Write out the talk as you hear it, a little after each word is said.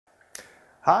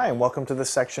Hi, and welcome to this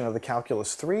section of the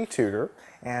Calculus 3 tutor.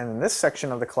 And in this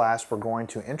section of the class, we're going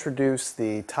to introduce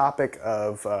the topic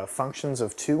of functions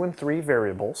of 2 and 3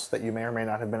 variables that you may or may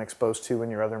not have been exposed to in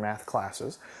your other math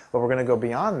classes. But we're going to go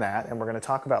beyond that, and we're going to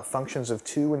talk about functions of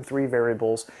 2 and 3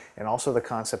 variables and also the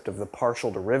concept of the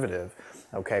partial derivative,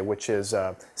 okay, which is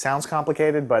sounds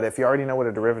complicated, but if you already know what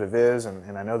a derivative is,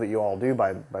 and I know that you all do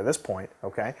by this point,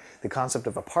 okay, the concept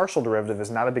of a partial derivative is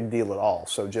not a big deal at all.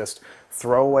 So just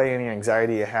throw away any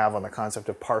anxiety you have on the concept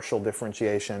of partial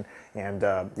differentiation, and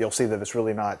you'll see that it's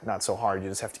really not so hard. You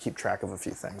just have to keep track of a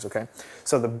few things, okay?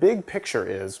 So the big picture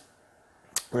is,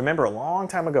 remember a long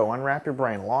time ago, unwrap your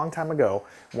brain, a long time ago,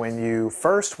 when you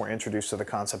first were introduced to the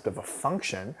concept of a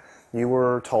function, you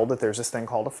were told that there's this thing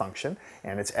called a function,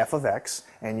 and it's f of x,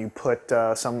 and you put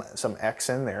some x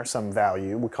in there, some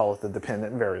value. We call it the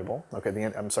dependent variable. Okay, the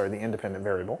independent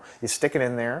variable. You stick it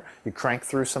in there, you crank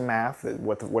through some math,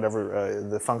 whatever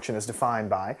the function is defined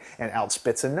by, and out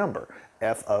spits a number,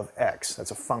 f of x.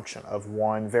 That's a function of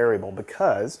one variable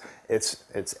because it's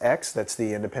x, that's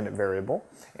the independent variable,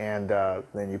 and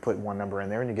then you put one number in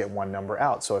there and you get one number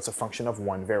out. So it's a function of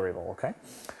one variable, okay?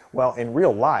 Well, in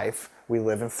real life, we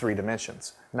live in 3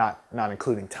 dimensions, not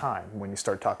including time. When you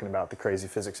start talking about the crazy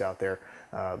physics out there,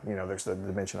 you know, there's the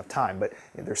dimension of time, but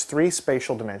there's 3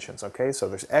 spatial dimensions, okay? So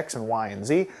there's x and y and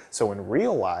z. So in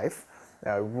real life,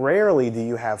 rarely do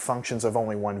you have functions of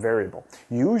only one variable.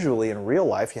 Usually in real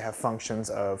life, you have functions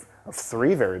of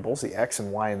 3 variables, the x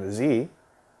and y and the z,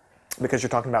 because you're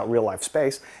talking about real life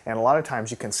space, and a lot of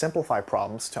times you can simplify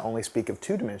problems to only speak of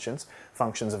 2 dimensions,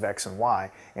 functions of x and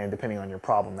y, and depending on your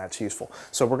problem, that's useful.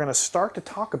 So we're going to start to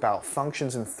talk about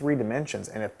functions in 3 dimensions,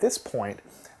 and at this point,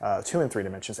 2 and 3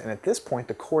 dimensions, and at this point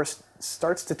the course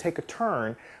starts to take a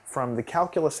turn from the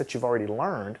calculus that you've already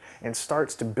learned and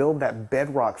starts to build that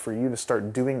bedrock for you to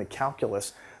start doing the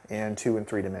calculus in 2 and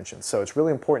 3 dimensions. So it's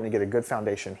really important to get a good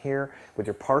foundation here with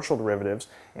your partial derivatives.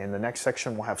 In the next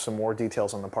section we'll have some more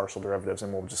details on the partial derivatives,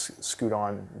 and we'll just scoot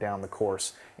on down the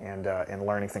course and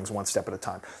learning things one step at a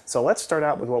time. So let's start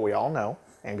out with what we all know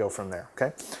and go from there,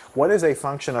 okay? What is a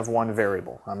function of one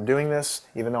variable? I'm doing this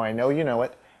even though I know you know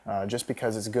it, just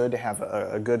because it's good to have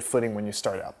a good footing when you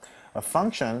start out. A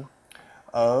function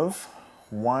of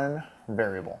one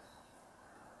variable,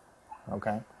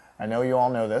 okay? I know you all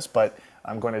know this, but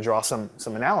I'm going to draw some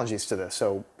analogies to this,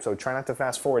 so try not to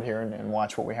fast forward here and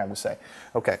watch what we have to say.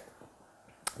 Okay,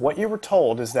 what you were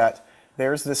told is that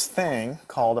there's this thing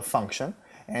called a function,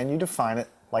 and you define it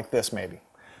like this maybe.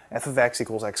 F of x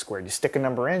equals x squared. You stick a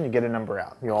number in, you get a number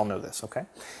out. You all know this, okay?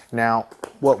 Now,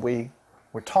 what we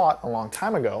were taught a long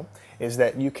time ago is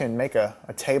that you can make a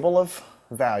table of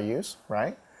values,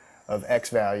 right, of x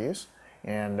values,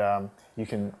 and you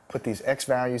can put these x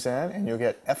values in and you'll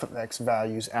get f of x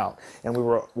values out. And we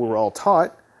were all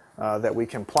taught that we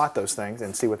can plot those things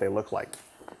and see what they look like.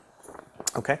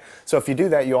 Okay, so if you do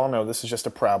that, you all know this is just a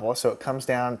parabola. So it comes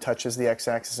down, touches the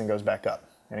x-axis, and goes back up.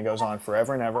 And it goes on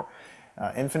forever and ever.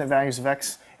 Infinite values of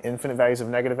x, infinite values of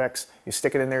negative x. You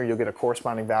stick it in there, you'll get a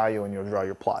corresponding value, and you'll draw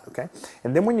your plot. Okay,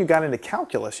 and then when you got into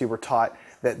calculus, you were taught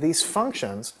that these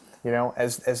functions, you know,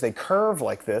 as they curve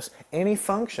like this, any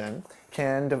function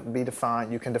can be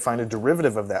defined. You can define a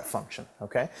derivative of that function.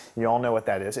 Okay, you all know what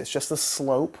that is. It's just the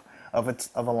slope of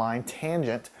a line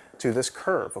tangent to this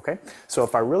curve. Okay, so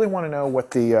if I really want to know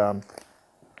what the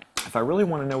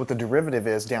derivative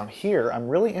is down here, I'm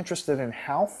really interested in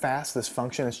how fast this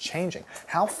function is changing.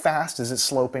 How fast is it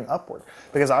sloping upward?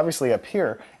 Because obviously up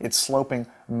here, it's sloping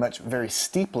very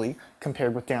steeply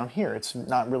compared with down here. It's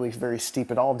not really very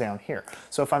steep at all down here.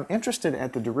 So if I'm interested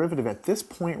at the derivative at this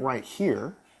point right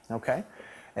here, okay,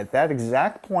 at that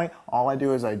exact point, all I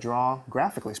do is I draw,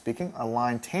 graphically speaking, a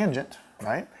line tangent,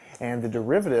 right? And the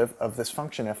derivative of this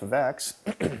function f of x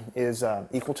is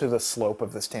equal to the slope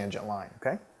of this tangent line,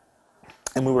 okay?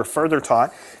 And we were further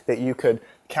taught that you could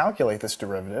calculate this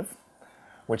derivative,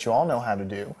 which you all know how to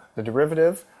do. The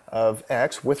derivative of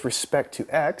x with respect to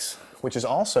x, which is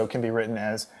also can be written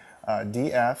as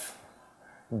df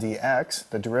dx,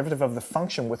 the derivative of the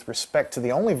function with respect to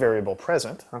the only variable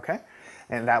present, okay?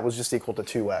 And that was just equal to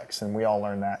 2x, and we all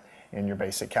learned that in your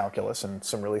basic calculus, and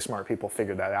some really smart people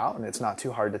figured that out, and it's not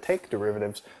too hard to take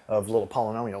derivatives of little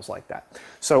polynomials like that.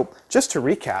 So just to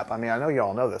recap, I mean, I know you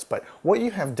all know this, but what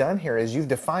you have done here is you've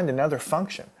defined another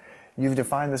function. You've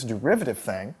defined this derivative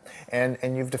thing,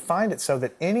 and you've defined it so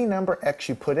that any number x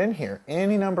you put in here,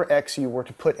 any number x you were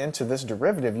to put into this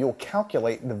derivative, you'll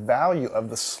calculate the value of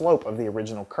the slope of the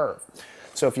original curve.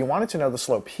 So if you wanted to know the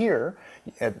slope here,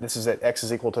 this is at x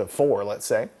is equal to 4, let's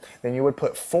say, then you would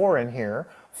put 4 in here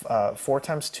 4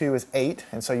 times 2 is 8,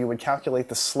 and so you would calculate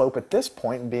the slope at this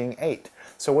point being 8.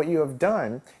 So what you have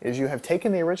done is you have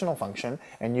taken the original function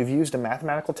and you've used a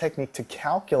mathematical technique to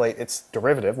calculate its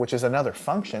derivative, which is another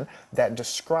function that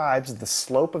describes the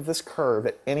slope of this curve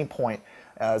at any point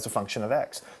as a function of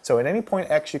x. So at any point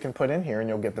x you can put in here and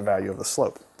you'll get the value of the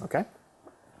slope. Okay?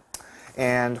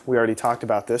 And we already talked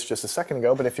about this just a second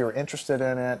ago, but if you're interested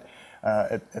in it,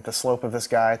 at the slope of this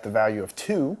guy at the value of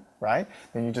 2, right,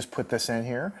 then you just put this in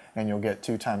here and you'll get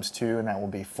 2 times 2, and that will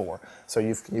be 4. So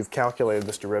you've calculated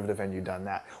this derivative and you've done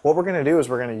that. What we're going to do is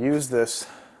we're going to use this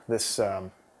as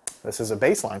a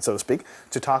baseline, so to speak,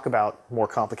 to talk about more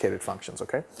complicated functions.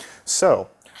 Okay? So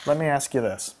let me ask you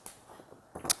this.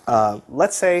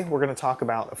 Let's say we're going to talk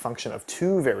about a function of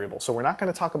 2 variables. So we're not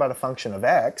going to talk about a function of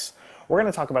x. We're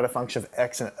going to talk about a function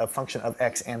of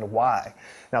x and y.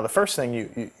 Now, the first thing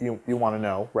you want to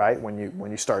know, right, when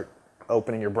you start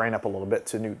opening your brain up a little bit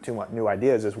to new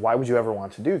ideas, is why would you ever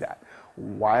want to do that?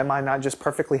 Why am I not just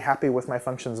perfectly happy with my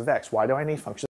functions of x? Why do I need functions